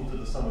is equal to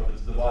the sum of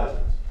its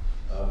divisors,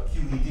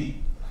 QED.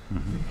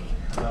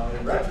 Mm-hmm. Now,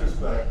 in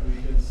retrospect,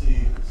 we can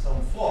see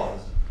some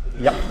flaws to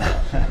this. Yep.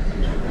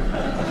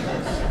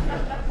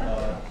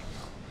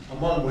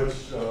 Among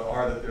which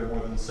are that there are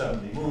more than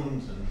 70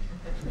 moons and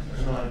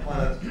 9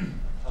 planets.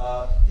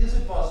 Is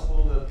it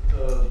possible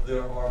that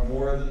there are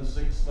more than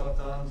 6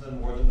 leptons and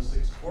more than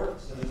 6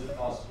 quarks? And is it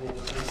possible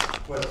that this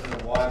question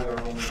of why there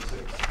are only 6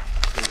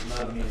 is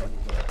not a meaningful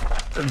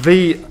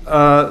question?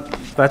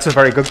 That's a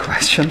very good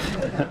question.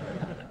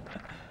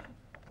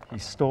 He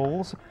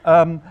stalls.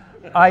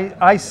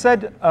 I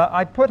said,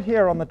 I put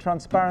here on the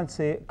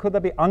transparency, could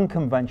there be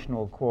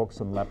unconventional quarks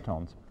and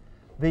leptons?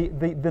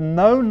 The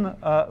known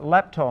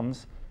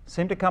leptons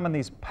seem to come in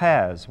these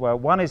pairs, where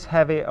one is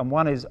heavy and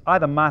one is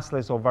either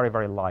massless or very,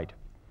 very light.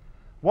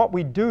 What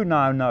we do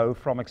now know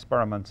from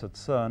experiments at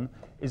CERN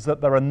is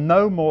that there are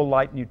no more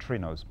light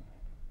neutrinos.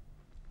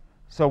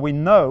 So we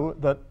know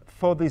that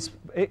for these,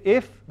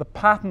 if the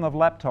pattern of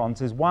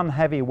leptons is one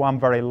heavy, one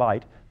very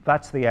light,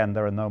 that's the end.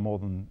 There are no more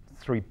than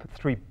three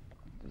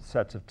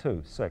sets of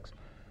 2, 6.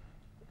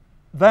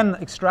 Then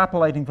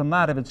extrapolating from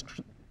that, if it's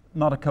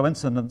not a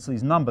coincidence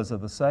these numbers are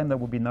the same, there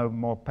will be no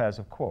more pairs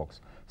of quarks.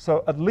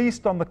 So at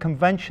least on the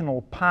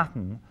conventional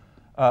pattern,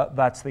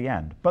 that's the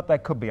end. But there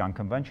could be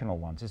unconventional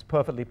ones. It's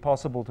perfectly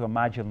possible to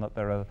imagine that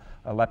there are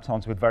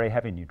leptons with very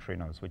heavy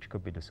neutrinos which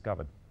could be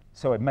discovered.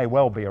 So it may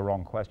well be a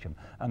wrong question.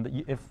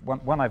 And if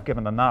when I've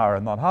given an hour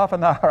and not half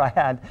an hour I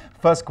had,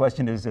 first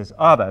question is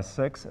are there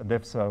 6? And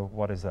if so,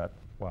 what is that?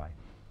 Why?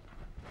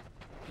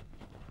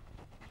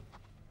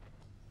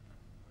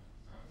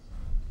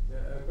 Yeah,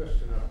 a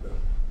question after.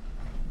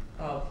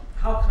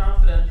 How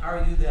confident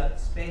are you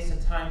that space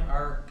and time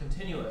are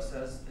continuous,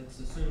 as it's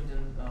assumed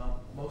in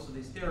most of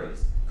these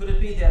theories? Could it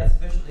be that at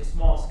sufficiently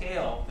small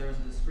scale, there's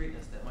a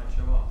discreteness that might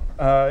show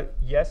up?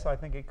 Yes, I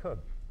think it could.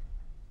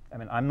 I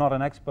mean, I'm not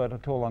an expert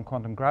at all on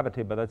quantum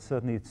gravity, but that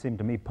certainly seemed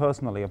to me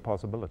personally a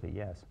possibility,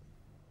 yes.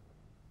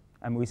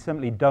 And we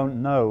simply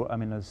don't know, I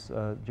mean, as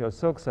Joe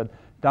Silk said,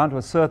 down to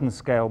a certain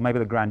scale, maybe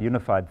the grand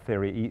unified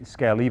theory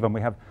scale even, we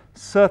have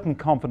certain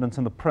confidence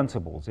in the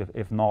principles,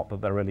 if not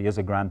that there really is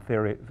a grand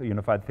theory,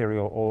 unified theory,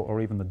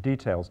 or even the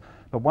details.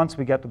 But once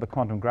we get to the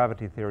quantum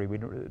gravity theory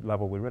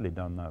level, we really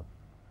don't know.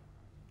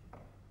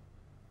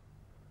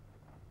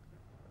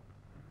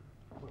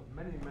 Well,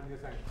 many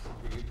thanks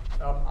indeed.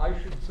 I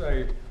should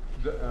say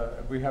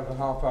that we have a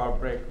half-hour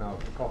break now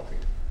for coffee.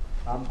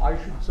 I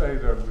should say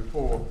that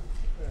before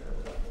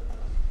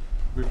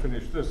we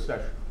finish this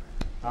session,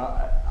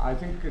 I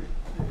think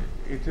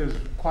it is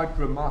quite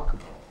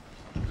remarkable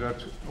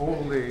that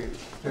all the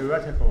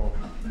theoretical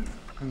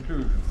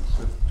conclusions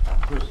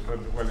that Christopher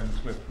Llewellyn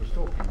Smith was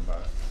talking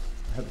about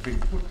have been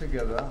put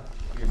together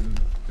in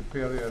the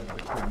period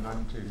between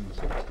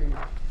 1960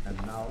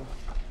 and now.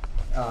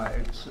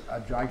 It's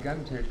a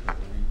gigantic,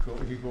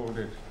 he called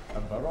it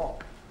a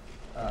baroque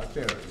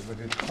theory, but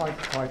it's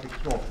quite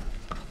extraordinary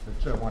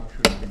that so much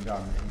has been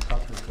done in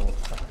such a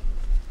short time.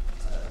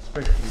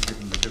 Especially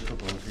given the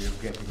difficulty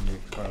of getting the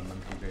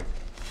experimental data.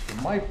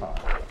 For my part,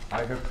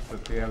 I hope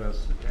that the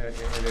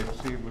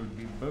LHC will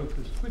be both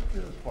as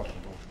quickly as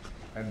possible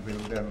and will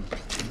then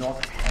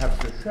not have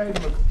the shame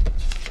of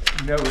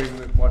knowing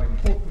that one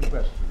important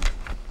question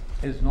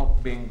is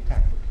not being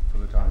tackled for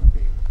the time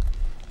being.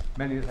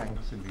 Many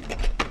thanks indeed.